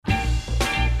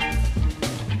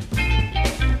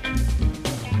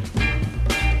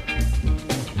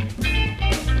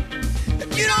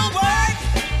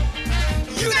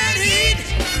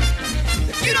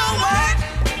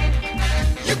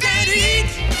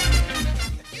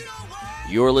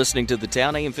You're listening to The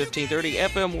Town, AM 1530,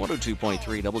 FM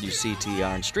 102.3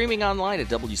 WCTR, and streaming online at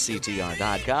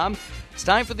WCTR.com. It's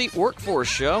time for the Workforce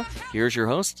Show. Here's your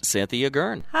host, Cynthia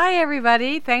Gurn. Hi,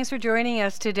 everybody. Thanks for joining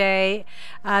us today.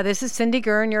 This is Cindy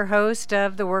Gurn, your host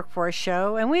of the Workforce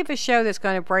Show, and we have a show that's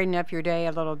going to brighten up your day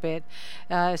a little bit,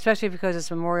 especially because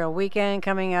it's Memorial Weekend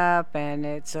coming up, and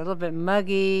it's a little bit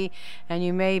muggy, and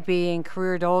you may be in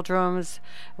career doldrums.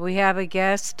 We have a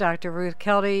guest, Dr. Ruth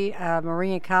Kelty, a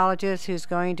marine ecologist, who's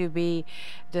going to be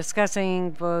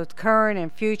discussing both current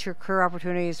and future career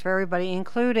opportunities for everybody,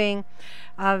 including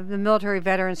the military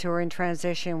veterans who are in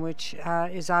transition, which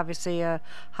is obviously a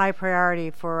high priority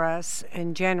for us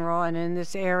in general. And in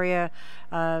this area,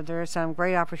 there are some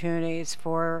great opportunities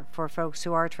for folks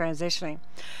who are transitioning.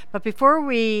 But before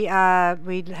we have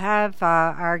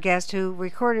our guest who we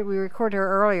recorded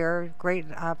her earlier, great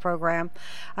program,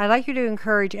 I'd like you to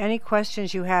encourage any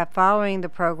questions you have following the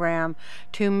program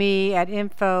to me at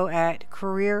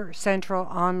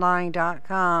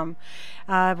info@careercentralonline.com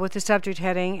with the subject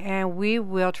heading, and we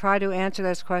will try to answer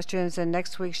those questions in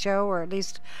next week's show, or at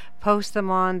least post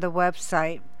them on the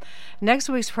website. Next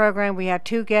week's program, we have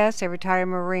two guests, a retired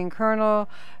Marine colonel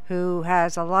who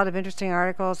has a lot of interesting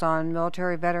articles on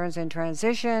military veterans in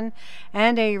transition,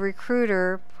 and a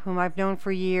recruiter whom I've known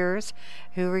for years,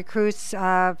 who recruits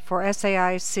for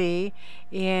SAIC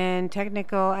in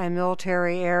technical and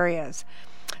military areas.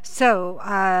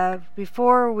 So,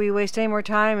 before we waste any more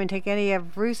time and take any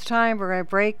of Ruth's time, we're going to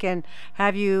break and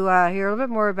have you hear a little bit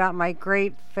more about my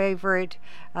great favorite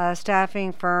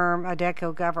staffing firm,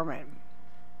 Adecco Government.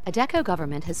 Adecco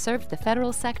Government has served the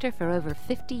federal sector for over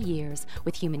 50 years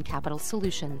with human capital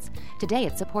solutions. Today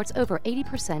it supports over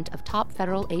 80% of top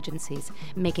federal agencies,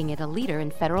 making it a leader in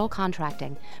federal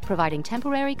contracting, providing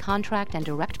temporary contract and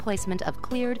direct placement of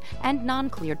cleared and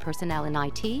non-cleared personnel in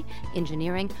IT,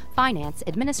 engineering, finance,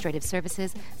 administrative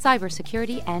services,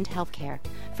 cybersecurity, and healthcare.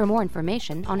 For more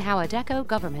information on how Adecco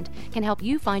Government can help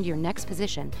you find your next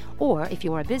position, or if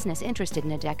you're a business interested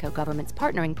in Adecco Government's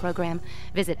partnering program,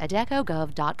 visit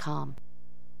adeccogov.com.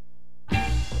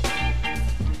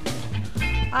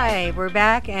 Hi, we're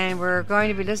back, and we're going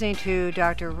to be listening to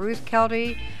Dr. Ruth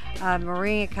Kelty, a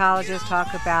marine ecologist,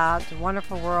 talk about the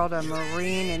wonderful world of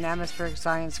marine and atmospheric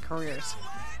science careers.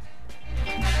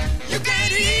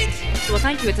 Well,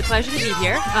 thank you. It's a pleasure to be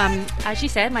here. As she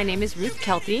said, my name is Ruth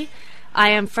Kelty.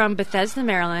 I am from Bethesda,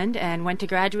 Maryland, and went to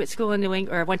graduate school in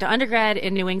went to undergrad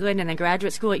in New England and then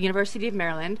graduate school at University of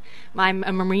Maryland. I'm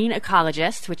a marine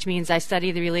ecologist, which means I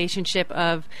study the relationship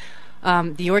of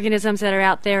the organisms that are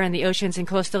out there in the oceans and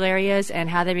coastal areas and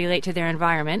how they relate to their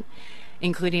environment,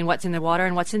 including what's in the water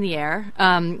and what's in the air.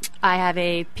 I have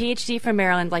a Ph.D. from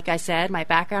Maryland, like I said. My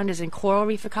background is in coral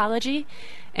reef ecology,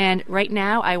 and right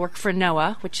now I work for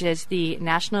NOAA, which is the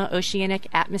National Oceanic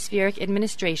Atmospheric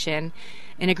Administration,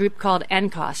 in a group called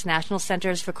NCOS, National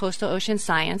Centers for Coastal Ocean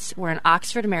Science. We're in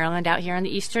Oxford, Maryland, out here on the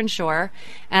Eastern Shore,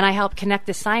 and I help connect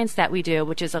the science that we do,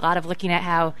 which is a lot of looking at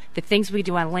how the things we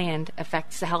do on land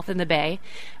affects the health in the bay,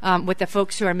 with the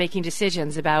folks who are making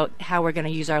decisions about how we're going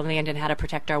to use our land and how to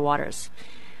protect our waters.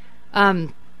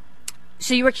 So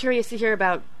you were curious to hear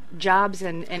about jobs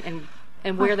and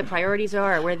where the priorities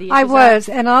are, or where the issues I was,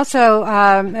 are? and also,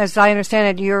 as I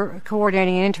understand it, you're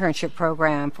coordinating an internship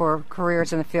program for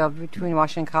careers in the field between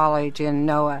Washington College and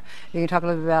NOAA. You can talk a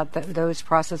little bit about those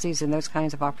processes and those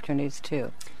kinds of opportunities,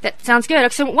 too. That sounds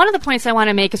good. So one of the points I want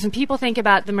to make is when people think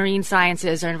about the marine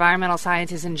sciences or environmental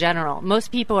sciences in general,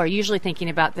 most people are usually thinking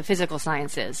about the physical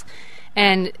sciences.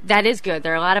 And that is good.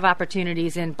 There are a lot of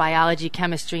opportunities in biology,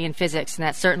 chemistry, and physics, and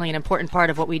that's certainly an important part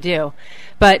of what we do.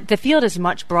 But the field is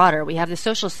much broader. We have the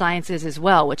social sciences as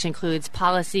well, which includes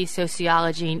policy,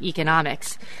 sociology, and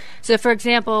economics. So, for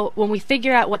example, when we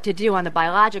figure out what to do on the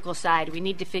biological side, we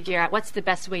need to figure out what's the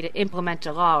best way to implement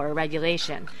a law or a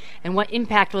regulation, and what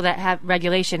impact will that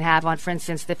regulation have on, for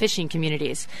instance, the fishing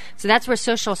communities. So that's where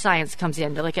social science comes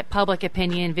in, to look at public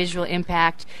opinion, visual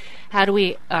impact. How do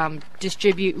we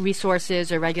distribute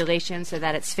resources or regulations so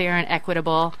that it's fair and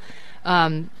equitable?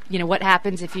 What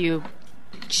happens if you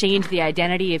change the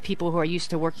identity of people who are used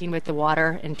to working with the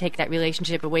water and take that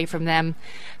relationship away from them?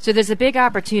 So there's a big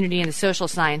opportunity in the social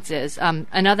sciences.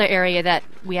 Another area that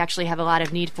we actually have a lot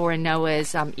of need for in NOAA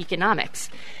is economics.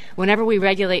 Whenever we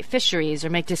regulate fisheries or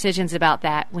make decisions about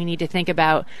that, we need to think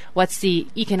about what's the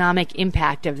economic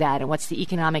impact of that and what's the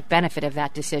economic benefit of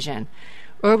that decision.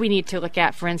 Or we need to look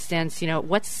at, for instance,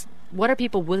 what are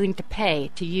people willing to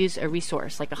pay to use a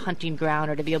resource like a hunting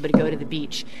ground or to be able to go to the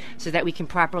beach, so that we can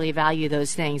properly value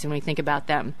those things when we think about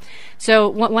them. So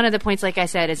one of the points, like I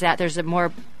said, is that there's a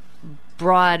more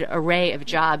broad array of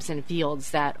jobs and fields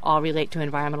that all relate to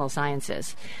environmental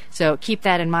sciences. So keep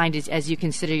that in mind as you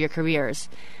consider your careers.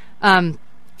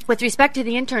 With respect to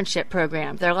the internship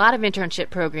program, there are a lot of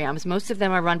internship programs. Most of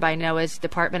them are run by NOAA's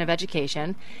Department of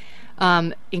Education,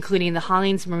 including the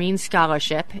Hollings Marine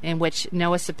Scholarship, in which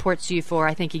NOAA supports you for,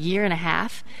 I think, a year and a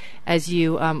half as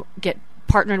you get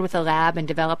partnered with a lab and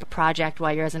develop a project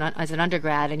while you're as an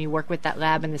undergrad, and you work with that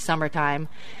lab in the summertime.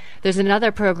 There's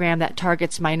another program that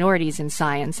targets minorities in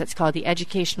science. That's called the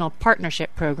Educational Partnership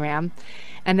Program.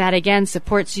 And that, again,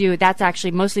 supports you. That's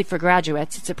actually mostly for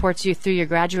graduates. It supports you through your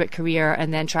graduate career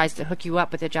and then tries to hook you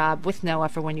up with a job with NOAA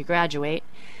for when you graduate.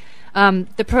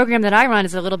 The program that I run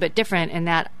is a little bit different in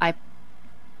that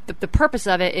the purpose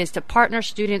of it is to partner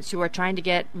students who are trying to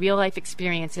get real-life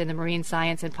experience in the marine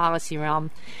science and policy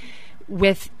realm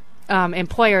with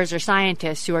employers or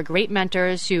scientists who are great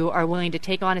mentors who are willing to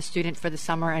take on a student for the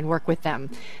summer and work with them.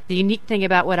 The unique thing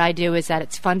about what I do is that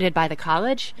it's funded by the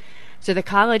college. So the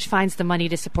college finds the money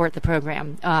to support the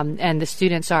program, and the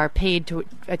students are paid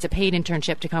it's a paid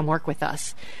internship to come work with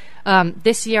us.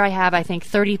 This year I have, I think,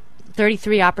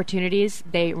 33 opportunities.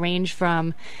 They range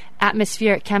from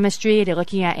atmospheric chemistry to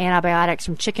looking at antibiotics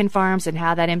from chicken farms and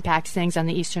how that impacts things on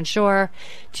the eastern shore,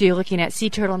 to looking at sea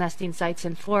turtle nesting sites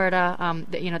in Florida.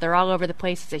 They're all over the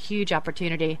place. It's a huge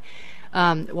opportunity.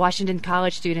 Washington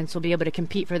College students will be able to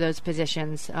compete for those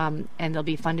positions, and they'll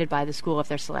be funded by the school if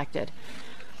they're selected.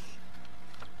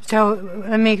 So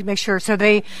let me make sure. So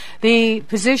the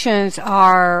positions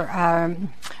are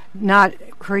not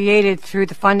created through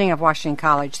the funding of Washington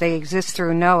College. They exist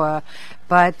through NOAA,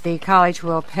 but the college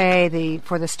will pay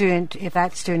for the student if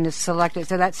that student is selected.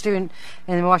 So that student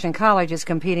in Washington College is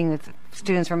competing with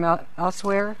students from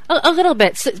elsewhere? A little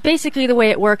bit. So basically the way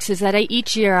it works is that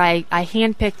each year I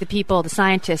handpick the people, the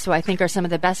scientists, who I think are some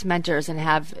of the best mentors and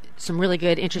have some really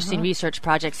good, interesting research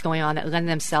projects going on that lend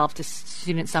themselves to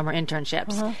student summer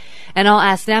internships. And I'll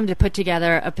ask them to put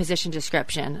together a position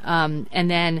description.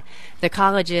 And then the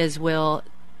colleges will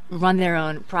run their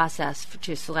own process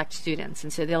to select students.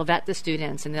 And so they'll vet the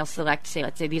students and they'll select,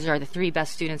 let's say these are the 3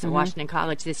 best students at Washington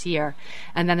College this year.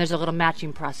 And then there's a little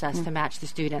matching process to match the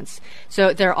students.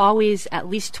 So there are always at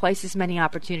least twice as many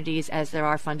opportunities as there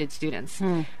are funded students.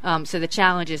 So the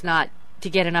challenge is not to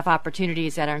get enough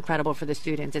opportunities that are incredible for the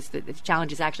students. It's the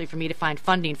challenge is actually for me to find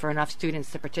funding for enough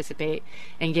students to participate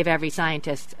and give every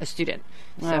scientist a student.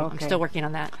 So I'm still working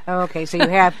on that. Okay, so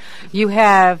you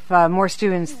have more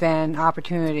students than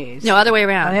opportunities. No, other way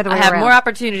around. The other way I have around. more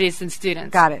opportunities than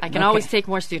students. Got it. I can always take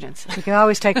more students. You can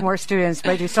always take more students,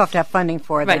 but you still have to have funding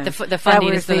for them. Right, the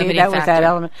funding is the limiting factor. That was that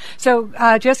element. So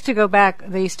just to go back,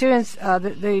 the students,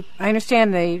 I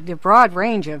understand the broad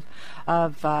range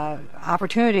of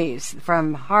opportunities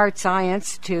from hard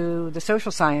science to the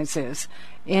social sciences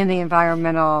in the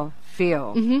environmental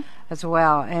field as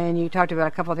well. And you talked about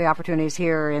a couple of the opportunities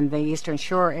here in the Eastern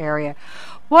Shore area.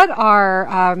 What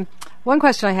are, one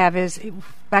question I have is,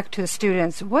 back to the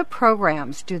students, what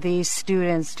programs do these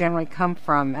students generally come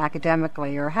from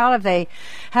academically, or how have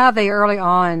they early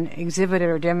on exhibited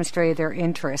or demonstrated their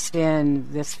interest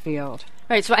in this field?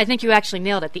 Right, so I think you actually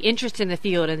nailed it. The interest in the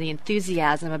field and the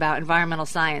enthusiasm about environmental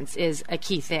science is a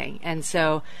key thing. And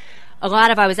so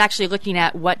I was actually looking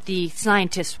at what the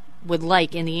scientists would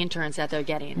like in the interns that they're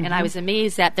getting. And I was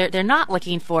amazed that they're not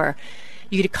looking for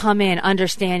you to come in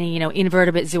understanding,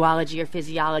 invertebrate zoology or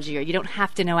physiology, or you don't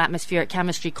have to know atmospheric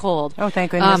chemistry cold. Oh,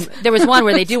 thank goodness. There was one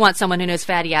where they do want someone who knows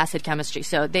fatty acid chemistry,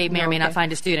 so they may or may not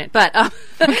find a student. But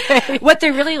what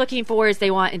they're really looking for is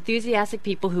they want enthusiastic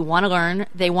people who want to learn.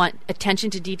 They want attention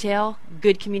to detail,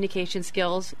 good communication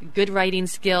skills, good writing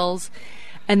skills.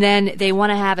 And then they want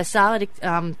to have a solid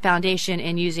foundation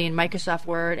in using Microsoft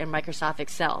Word and Microsoft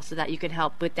Excel so that you can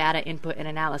help with data input and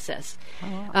analysis.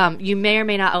 You may or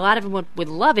may not, a lot of them would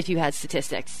love if you had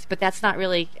statistics, but that's not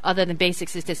really, other than basic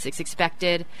statistics,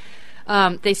 expected.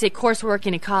 They say coursework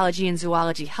in ecology and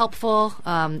zoology helpful.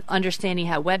 Understanding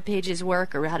how web pages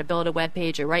work or how to build a web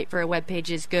page or write for a web page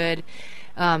is good.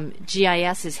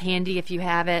 GIS is handy if you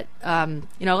have it. A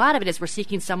lot of it is we're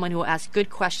seeking someone who will ask good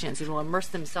questions and will immerse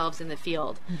themselves in the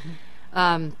field.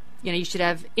 You should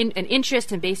have an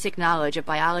interest in basic knowledge of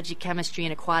biology, chemistry,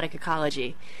 and aquatic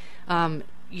ecology.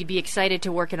 You'd be excited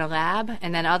to work in a lab,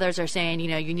 and then others are saying,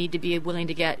 you need to be willing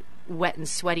to get wet and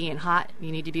sweaty and hot.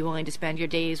 You need to be willing to spend your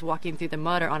days walking through the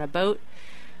mud or on a boat.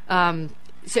 So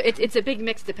it's a big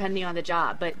mix depending on the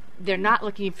job, but they're not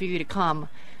looking for you to come,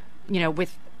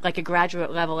 with like a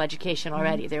graduate level education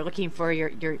already. They're looking for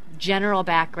your general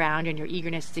background and your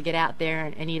eagerness to get out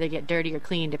there and either get dirty or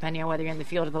clean, depending on whether you're in the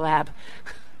field or the lab.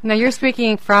 Now, you're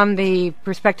speaking from the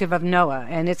perspective of NOAA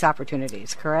and its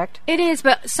opportunities, correct? It is,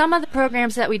 but some of the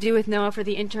programs that we do with NOAA for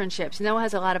the internships, NOAA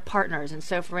has a lot of partners. And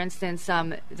so, for instance,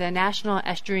 the National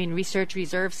Estuarine Research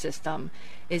Reserve System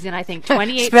is in, I think,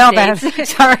 28 Spell states. that.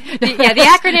 Sorry.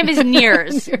 The acronym is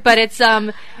NEARS, but it's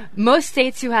most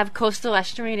states who have coastal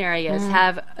estuarine areas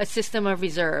have a system of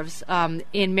reserves.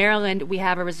 In Maryland, we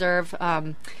have a reserve.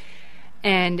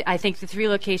 And I think the 3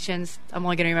 locations, I'm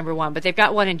only going to remember one, but they've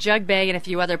got one in Jug Bay and a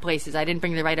few other places. I didn't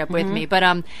bring the write-up with me.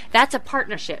 But that's a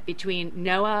partnership between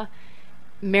NOAA,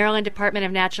 Maryland Department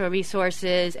of Natural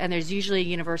Resources, and there's usually a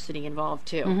university involved,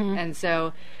 too. And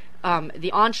so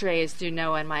the entree is through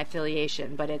NOAA and my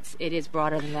affiliation, but it is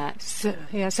broader than that.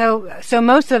 So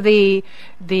most of the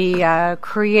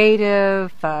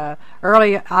creative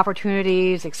early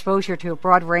opportunities, exposure to a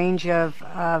broad range of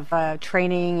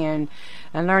training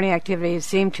and learning activities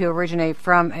seem to originate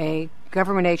from a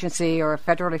government agency or a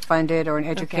federally funded or an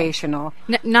educational.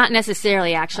 Not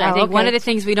necessarily, actually. I think one of the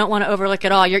things we don't want to overlook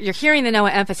at all, you're hearing the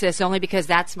NOAA emphasis only because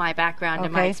that's my background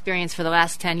and my experience for the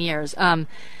last 10 years.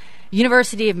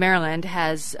 University of Maryland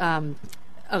has a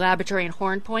laboratory in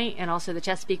Horn Point and also the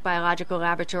Chesapeake Biological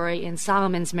Laboratory in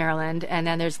Solomons, Maryland. And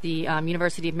then there's the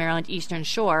University of Maryland Eastern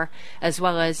Shore as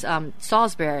well as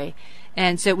Salisbury.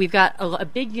 And so we've got a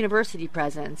big university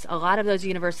presence. A lot of those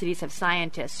universities have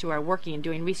scientists who are working and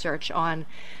doing research on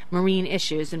marine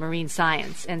issues and marine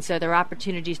science. And so there are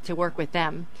opportunities to work with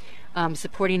them.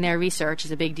 Supporting their research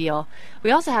is a big deal.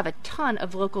 We also have a ton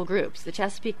of local groups. The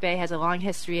Chesapeake Bay has a long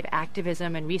history of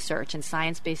activism and research and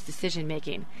science-based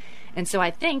decision-making. And so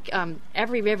I think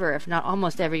every river, if not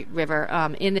almost every river,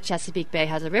 in the Chesapeake Bay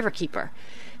has a river keeper.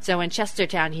 So in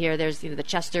Chestertown here, there's the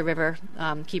Chester River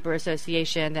Keeper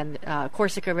Association, and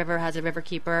Corsica River has a river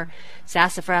keeper.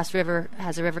 Sassafras River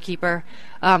has a river keeper.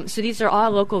 So these are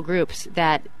all local groups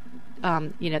that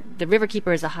the river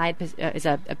keeper is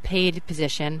a paid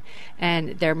position,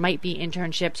 and there might be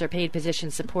internships or paid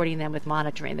positions supporting them with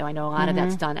monitoring, though I know a lot of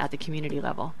that's done at the community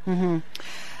level.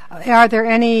 Are there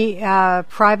any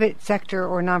private sector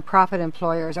or nonprofit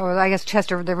employers? Or I guess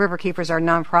Chester, the river keepers are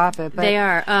nonprofit. But they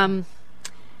are.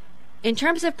 In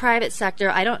terms of private sector,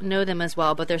 I don't know them as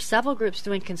well, but there's several groups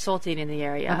doing consulting in the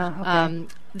area.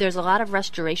 There's a lot of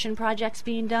restoration projects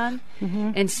being done,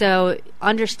 and so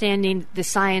understanding the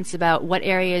science about what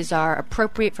areas are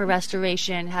appropriate for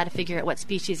restoration, how to figure out what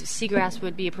species of seagrass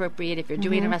would be appropriate if you're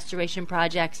doing a restoration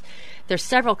project. There's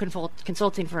several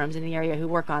consulting firms in the area who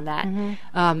work on that,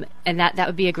 and that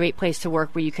would be a great place to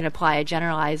work where you can apply a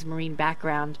generalized marine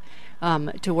background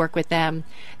to work with them.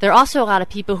 There are also a lot of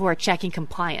people who are checking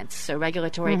compliance, so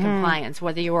regulatory compliance,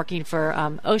 whether you're working for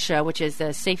OSHA, which is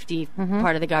the safety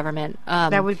part of the government.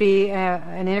 That would be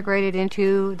integrated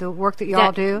into the work that you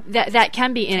all do? That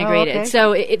can be integrated.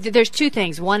 So there's 2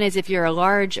 things. One is if you're a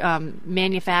large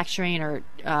manufacturing or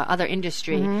other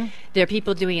industry, there are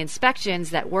people doing inspections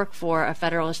that work for a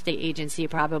federal or state agency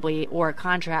probably, or a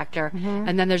contractor.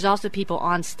 And then there's also people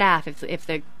on staff if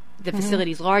the facility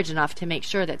is large enough to make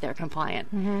sure that they're compliant.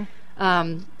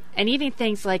 And even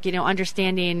things like,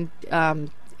 understanding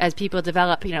as people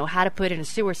develop, how to put in a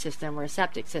sewer system or a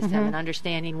septic system and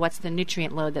understanding what's the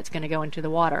nutrient load that's going to go into the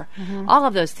water. All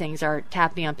of those things are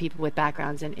tapping on people with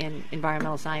backgrounds in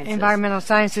environmental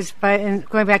sciences. But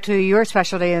going back to your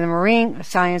specialty in the marine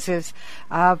sciences,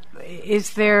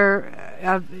 is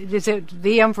it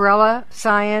the umbrella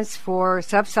science for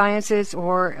sub-sciences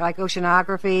or like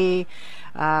oceanography?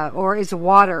 Or is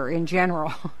water in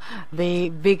general the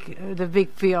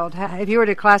big field? If you were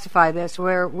to classify this,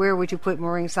 where would you put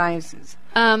marine sciences?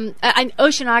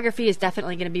 Oceanography is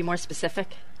definitely going to be more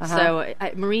specific. So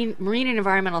marine and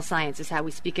environmental science is how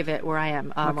we speak of it where I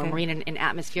am. Or marine and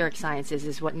atmospheric sciences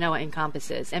is what NOAA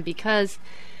encompasses. And because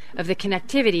of the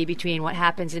connectivity between what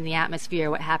happens in the atmosphere,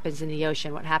 what happens in the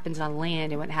ocean, what happens on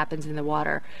land, and what happens in the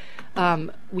water,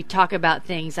 we talk about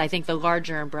things. I think the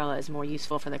larger umbrella is more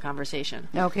useful for the conversation.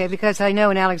 Okay, because I know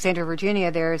in Alexandria,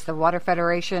 Virginia, there's the Water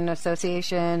Federation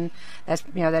Association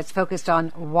that's focused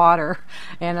on water,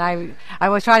 and I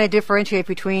was trying to differentiate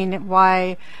between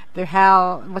what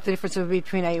the difference would be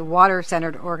between a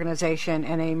water-centered organization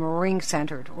and a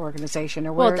marine-centered organization.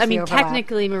 Or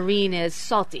technically, marine is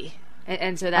salty.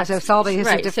 And so that's salty is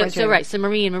a different. So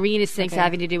marine is things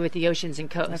having to do with the oceans and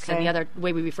coasts, and the other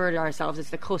way we refer to ourselves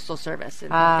is the Coastal Service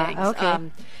and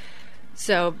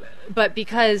things. But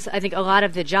because I think a lot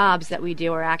of the jobs that we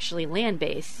do are actually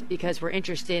land-based, because we're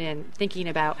interested in thinking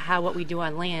about how what we do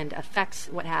on land affects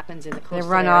what happens in the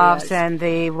coastal runoffs areas. And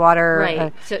the water.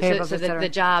 Right. So the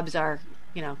jobs are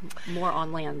more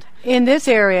on land. In this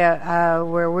area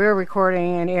where we're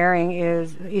recording and airing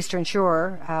is Eastern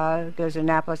Shore, goes to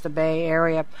Annapolis, the Bay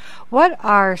Area. What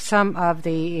are some of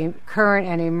the current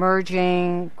and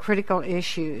emerging critical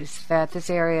issues that this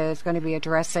area is going to be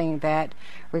addressing that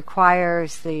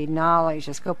requires the knowledge,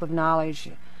 the scope of knowledge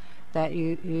that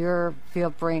your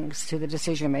field brings to the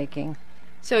decision making?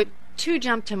 So 2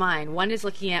 jump to mind. One is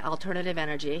looking at alternative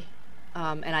energy.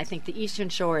 And I think the Eastern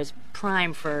Shore is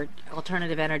prime for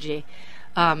alternative energy.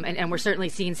 And we're certainly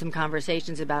seeing some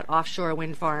conversations about offshore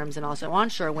wind farms and also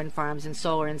onshore wind farms and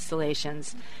solar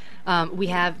installations. We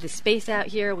have the space out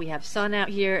here, we have sun out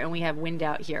here, and we have wind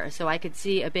out here. So I could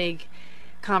see a big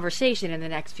conversation in the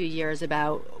next few years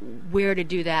about where to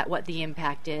do that, what the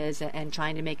impact is, and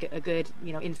trying to make a good,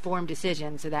 informed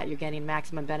decision so that you're getting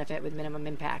maximum benefit with minimum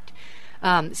impact.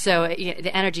 So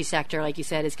the energy sector, like you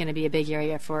said, is going to be a big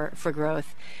area for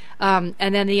growth. And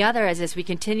then the other is as we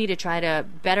continue to try to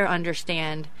better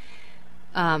understand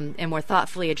and more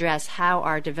thoughtfully address how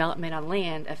our development on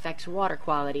land affects water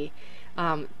quality.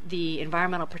 The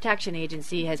Environmental Protection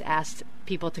Agency has asked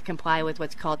people to comply with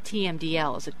what's called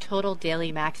TMDLs, a total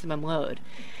daily maximum load.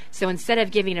 So instead of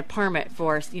giving a permit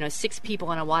for 6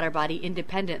 people in a water body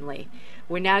independently,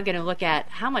 we're now going to look at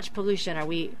how much pollution are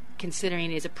we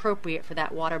considering is appropriate for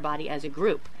that water body as a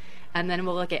group. And then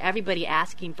we'll look at everybody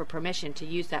asking for permission to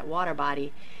use that water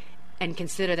body and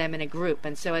consider them in a group.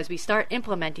 And so as we start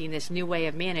implementing this new way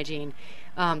of managing,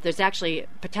 there's actually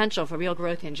potential for real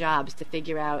growth in jobs to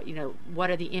figure out,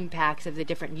 what are the impacts of the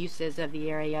different uses of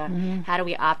the area? Mm-hmm. How do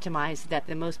we optimize so that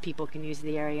the most people can use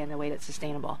the area in a way that's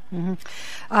sustainable?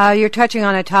 Mm-hmm. You're touching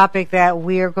on a topic that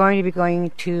we are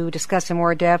going to discuss in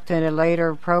more depth in a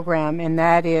later program, and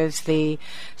that is the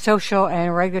social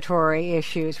and regulatory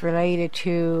issues related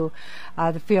to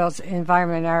the field's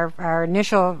environment. Our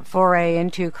initial foray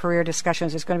into career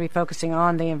discussions is going to be focusing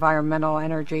on the environmental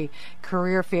energy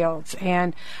career fields.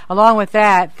 And along with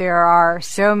that, there are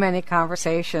so many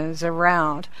conversations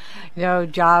around,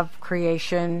 job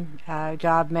creation,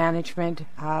 job management.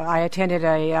 I attended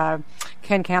a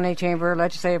Kent County Chamber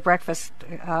legislative breakfast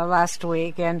last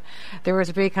week, and there was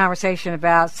a big conversation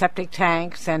about septic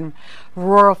tanks and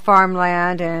rural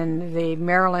farmland and the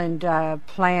Maryland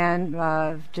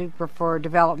plan for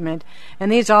development.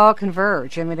 And these all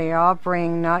converge. I mean, they all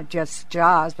bring not just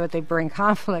jobs, but they bring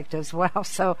conflict as well.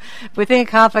 So within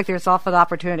conflict, there's often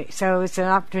opportunity. So it's an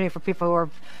opportunity for people who are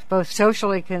both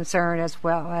socially concerned as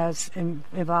well as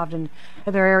involved in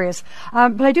other areas.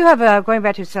 But I do have, going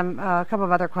back to a couple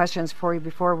of other questions for you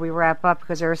before we wrap up,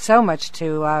 because there is so much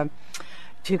to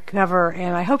cover,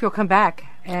 and I hope you'll come back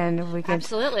and we can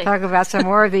Absolutely. Talk about some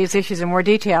more of these issues in more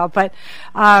detail. But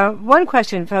one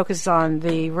question focuses on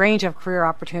the range of career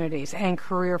opportunities and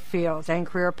career fields and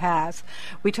career paths.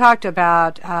 We talked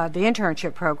about the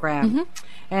internship program, mm-hmm.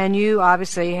 and you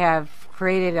obviously have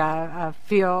created a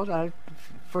field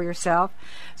for yourself.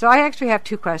 So I actually have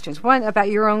 2 questions. One about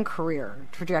your own career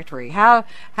trajectory. How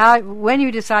when you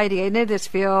decided to get into this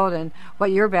field and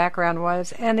what your background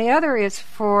was. And the other is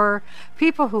for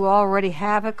people who already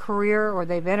have a career or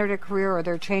they've entered a career or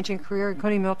they're changing career,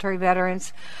 including military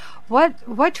veterans.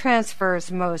 What transfers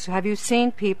most? Have you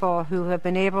seen people who have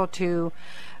been able to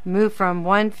move from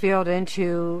one field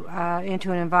into an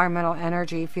environmental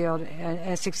energy field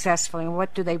successfully, and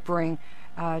what do they bring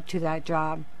to that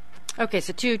job? Okay,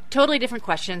 so 2 totally different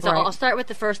questions. Right. I'll start with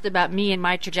the first about me and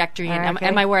my trajectory and okay.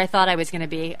 am I where I thought I was going to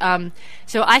be.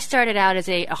 So I started out as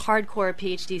a hardcore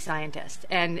Ph.D. scientist,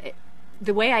 and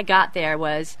the way I got there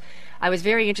was I was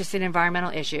very interested in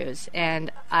environmental issues,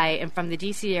 and I am from the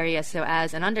D.C. area, so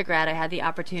as an undergrad I had the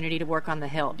opportunity to work on the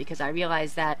Hill because I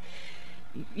realized that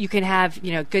you can have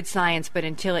good science, but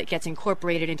until it gets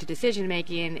incorporated into decision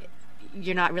making,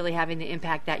 you're not really having the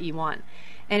impact that you want.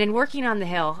 And in working on the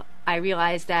Hill, I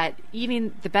realized that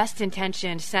even the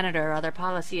best-intentioned senator or other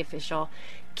policy official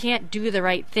can't do the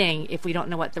right thing if we don't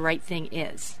know what the right thing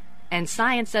is. And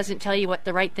science doesn't tell you what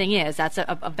the right thing is. That's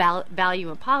a value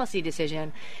and policy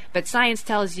decision. But science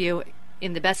tells you,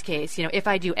 in the best case, if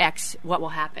I do X, what will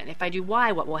happen? If I do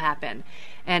Y, what will happen?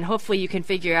 And hopefully you can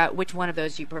figure out which one of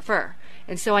those you prefer.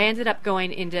 And so I ended up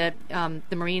going into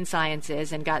the marine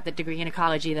sciences and got the degree in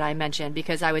ecology that I mentioned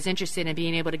because I was interested in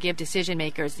being able to give decision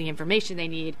makers the information they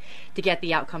need to get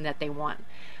the outcome that they want.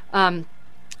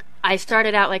 I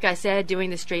started out, like I said,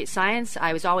 doing the straight science.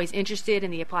 I was always interested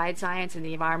in the applied science and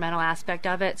the environmental aspect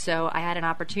of it, so I had an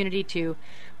opportunity to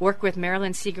work with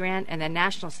Maryland Sea Grant and then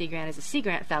National Sea Grant as a Sea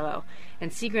Grant Fellow.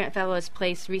 And Sea Grant Fellows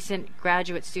place recent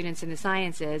graduate students in the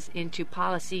sciences into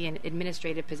policy and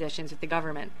administrative positions with the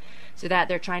government, so that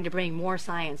they're trying to bring more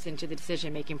science into the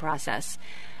decision-making process.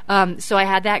 So I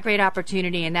had that great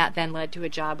opportunity, and that then led to a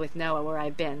job with NOAA where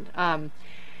I've been.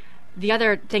 The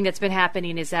other thing that's been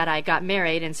happening is that I got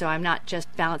married, and so I'm not just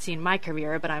balancing my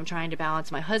career, but I'm trying to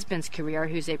balance my husband's career,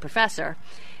 who's a professor.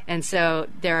 And so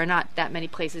there are not that many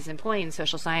places employing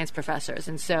social science professors.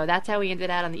 And so that's how we ended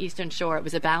out on the Eastern Shore. It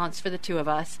was a balance for the two of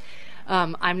us.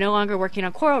 I'm no longer working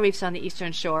on coral reefs on the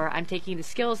Eastern Shore. I'm taking the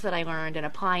skills that I learned and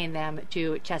applying them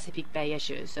to Chesapeake Bay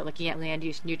issues. So looking at land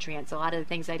use, nutrients, a lot of the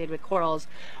things I did with corals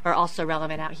are also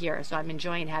relevant out here. So I'm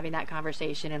enjoying having that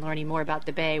conversation and learning more about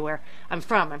the bay where I'm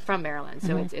from. I'm from Maryland,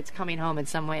 so it's coming home in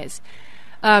some ways.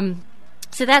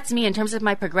 So that's me in terms of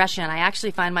my progression. I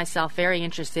actually find myself very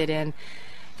interested in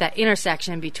that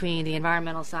intersection between the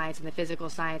environmental science and the physical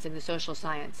science and the social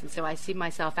science. And so I see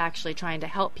myself actually trying to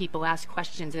help people ask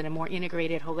questions in a more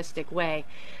integrated, holistic way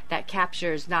that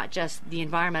captures not just the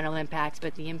environmental impacts,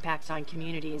 but the impacts on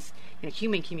communities,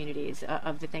 human communities,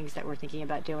 of the things that we're thinking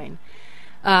about doing.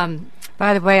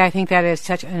 By the way, I think that is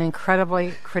such an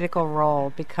incredibly critical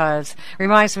role, because it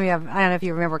reminds me of, I don't know if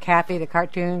you remember Kathy, the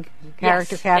cartoon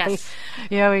character. Yes, Kathy.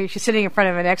 Yes. She's sitting in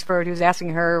front of an expert who's asking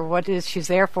her what is she's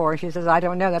there for. And she says, I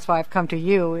don't know. That's why I've come to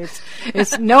you.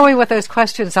 It's knowing what those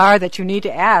questions are that you need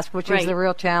to ask, which is the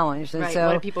real challenge. And so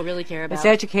what do people really care about? It's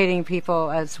educating people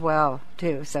as well,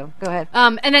 too. So go ahead.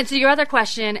 And then so your other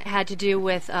question had to do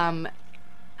with how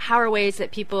are ways that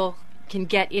people can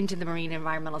get into the marine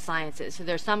environmental sciences. So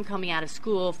there's some coming out of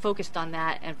school focused on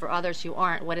that, and for others who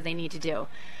aren't, what do they need to do?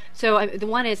 So the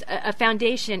one is a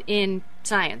foundation in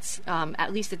science,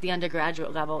 at least at the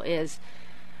undergraduate level, is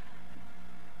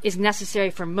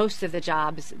necessary for most of the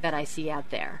jobs that I see out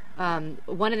there.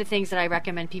 One of the things that I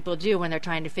recommend people do when they're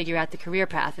trying to figure out the career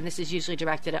path, and this is usually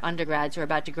directed at undergrads who are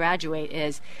about to graduate,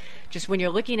 is just when you're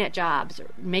looking at jobs,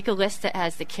 make a list that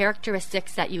has the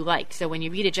characteristics that you like. So when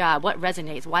you read a job, what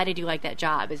resonates? Why did you like that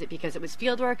job? Is it because it was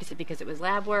field work? Is it because it was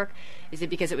lab work? Is it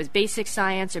because it was basic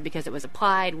science or because it was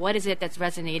applied? What is it that's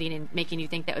resonating and making you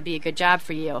think that would be a good job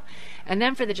for you? And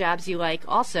then for the jobs you like,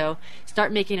 also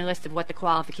start making a list of what the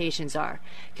qualifications are.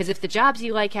 Because if the jobs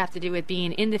you like have to do with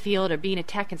being in the field or being a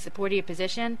tech and supporting a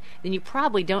position, then you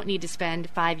probably don't need to spend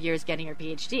 5 years getting your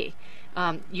Ph.D.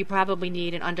 You probably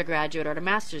need an undergraduate or a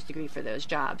master's degree for those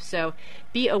jobs. So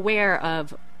be aware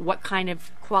of what kind of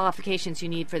qualifications you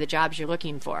need for the jobs you're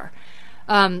looking for.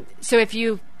 So if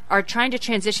you are trying to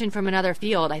transition from another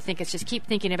field, I think it's just keep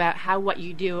thinking about how what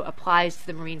you do applies to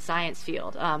the marine science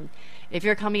field. If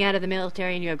you're coming out of the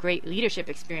military and you have great leadership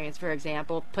experience, for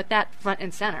example, put that front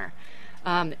and center.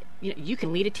 You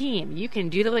can lead a team. You can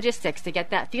do the logistics to get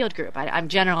that field group. I'm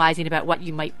generalizing about what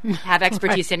you might have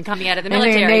expertise in coming out of the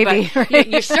military. Navy, but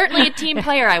you're certainly a team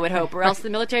player, I would hope, or else the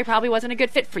military probably wasn't a good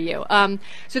fit for you.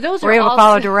 So those We're are able all to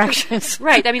follow directions.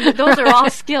 Right. I mean, those are all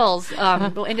skills.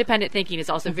 Well, independent thinking is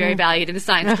also very valued in the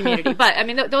science community. But, I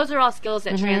mean, those are all skills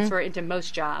that transfer into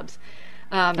most jobs.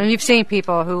 And you've seen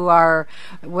people who are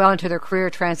well into their career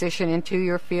transition into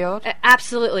your field?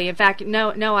 Absolutely. In fact,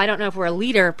 no, I don't know if we're a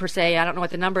leader per se. I don't know what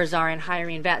the numbers are in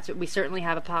hiring vets. But we certainly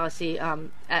have a policy,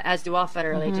 as do all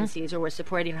federal agencies, where we're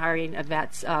supporting hiring of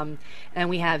vets. And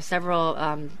we have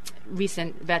several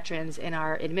recent veterans in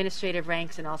our administrative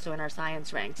ranks and also in our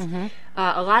science ranks.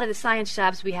 A lot of the science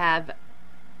jobs we have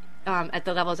at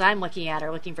the levels I'm looking at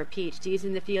are looking for Ph.D.s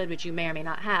in the field, which you may or may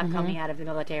not have coming out of the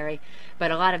military.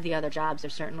 But a lot of the other jobs are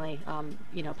certainly,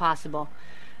 possible.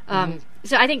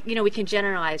 So I think, we can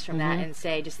generalize from that and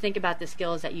say, just think about the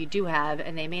skills that you do have,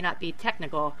 and they may not be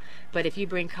technical, but if you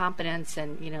bring competence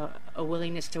and, a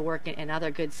willingness to work in other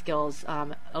good skills,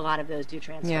 a lot of those do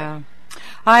transfer. Yeah.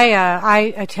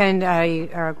 I attend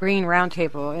a Green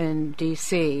Roundtable in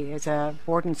D.C. It's a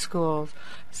Wharton School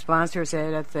sponsors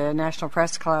it at the National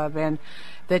Press Club, and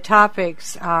the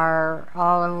topics are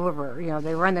all over.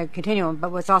 They run the continuum.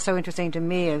 But what's also interesting to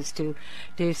me is to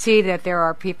see that there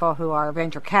are people who are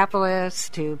venture capitalists,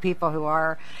 to people who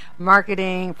are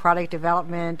marketing, product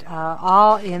development,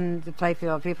 all in the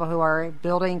playfield. People who are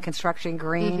building, construction,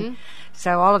 green.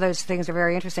 So all of those things are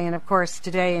very interesting. And of course,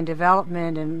 today in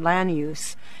development and land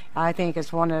use, I think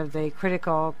is one of the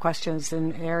critical questions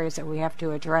and areas that we have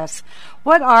to address.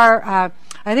 What are,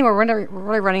 I think we're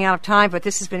really running out of time, but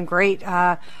this has been great.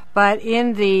 But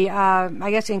in the,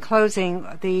 I guess in closing,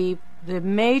 the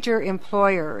major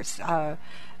employers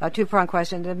a two-pronged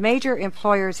question. The major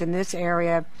employers in this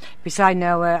area, beside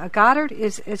NOAA, Goddard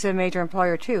is a major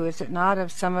employer too, is it not,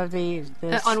 of some of the...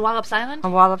 on Wallops Island?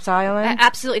 On Wallops Island?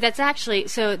 Absolutely. That's actually...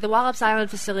 So the Wallops Island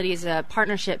facility is a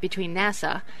partnership between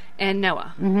NASA and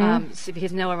NOAA,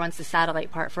 because NOAA runs the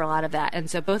satellite part for a lot of that. And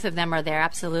so both of them are there,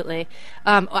 absolutely.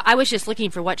 I was just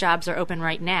looking for what jobs are open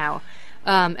right now.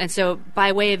 And so,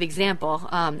 by way of example,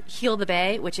 Heal the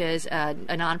Bay, which is a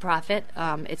nonprofit,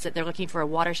 they're looking for a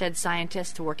watershed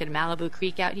scientist to work in Malibu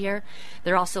Creek out here.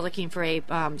 They're also looking for a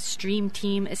stream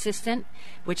team assistant,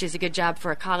 which is a good job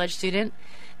for a college student.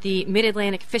 The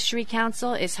Mid-Atlantic Fishery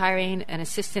Council is hiring an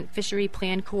assistant fishery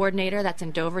plan coordinator. That's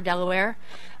in Dover, Delaware.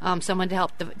 Someone to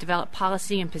help develop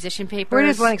policy and position papers. Where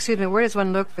does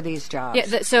one look for these jobs?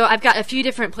 Yeah, so I've got a few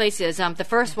different places. The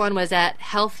first one was at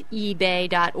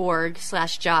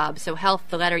healthebay.org/jobs. So health,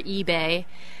 the letter eBay.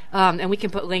 And we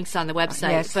can put links on the website.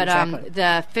 Yes, but exactly.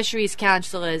 The Fisheries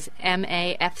Council is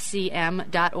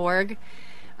mafcm.org.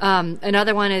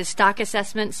 Another one is stock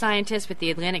assessment scientist with the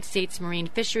Atlantic States Marine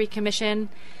Fishery Commission.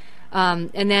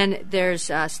 And then there's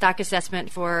stock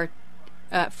assessment for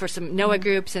some NOAA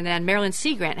groups. And then Maryland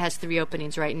Sea Grant has 3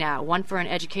 openings right now. One for an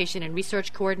education and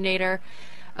research coordinator,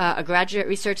 a graduate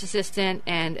research assistant,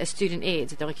 and a student aide.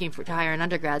 They're looking to hire an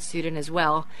undergrad student as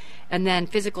well. And then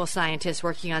physical scientists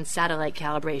working on satellite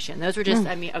calibration. Those were just,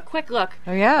 a quick look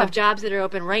of jobs that are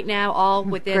open right now, all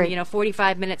within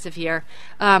 45 minutes of here.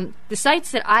 The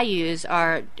sites that I use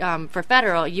are for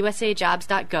federal,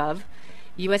 usajobs.gov.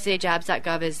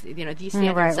 usajobs.gov is the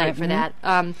standard site for that.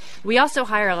 We also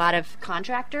hire a lot of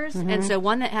contractors, and so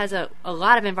one that has a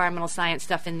lot of environmental science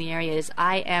stuff in the area is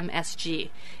IMSG.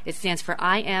 It stands for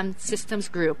IM Systems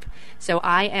Group, so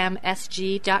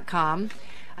imsg.com.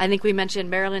 I think we mentioned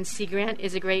Maryland Sea Grant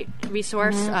is a great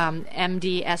resource,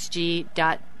 mdsg.edu,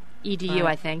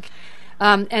 I think.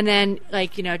 And then,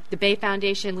 the Bay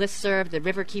Foundation listserv, the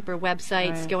Riverkeeper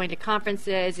websites, going to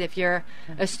conferences. If you're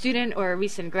a student or a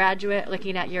recent graduate,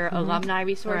 looking at your alumni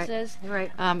resources,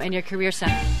 and your career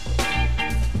center.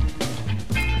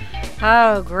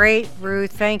 Oh, great,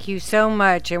 Ruth. Thank you so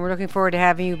much. And we're looking forward to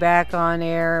having you back on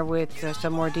air with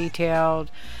some more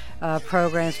detailed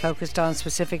programs focused on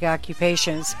specific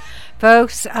occupations.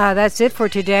 Folks, that's it for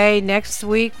today. Next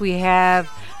week, we have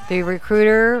the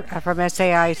recruiter from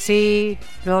SAIC,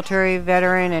 military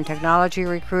veteran and technology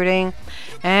recruiting.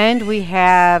 And we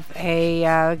have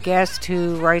a guest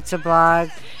who writes a blog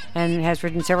and has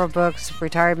written several books,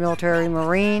 retired military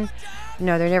Marine.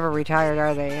 No, they're never retired,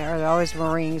 are they? Are they always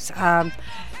Marines?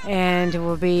 And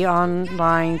we'll be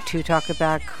online to talk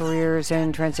about careers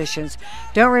and transitions.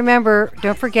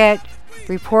 Don't forget,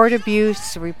 report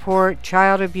abuse, report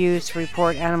child abuse,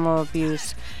 report animal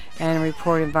abuse, and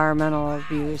report environmental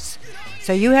abuse.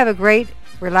 So you have a great,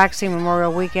 relaxing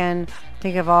Memorial Weekend.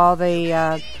 Think of all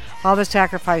the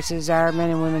sacrifices our men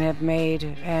and women have made.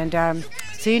 And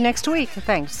see you next week.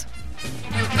 Thanks. You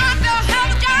got to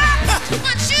have a job to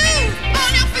put shoes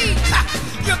on your feet.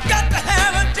 You got to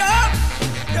have a job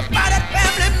to buy that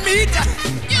family meat.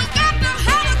 You got to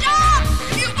have a job.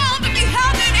 You want to be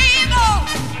healthy and able.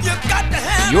 You got to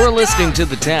have You're listening to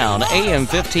The Town, AM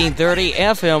 1530,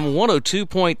 FM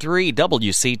 102.3,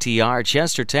 WCTR,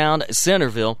 Chestertown,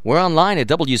 Centerville. We're online at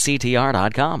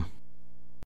WCTR.com.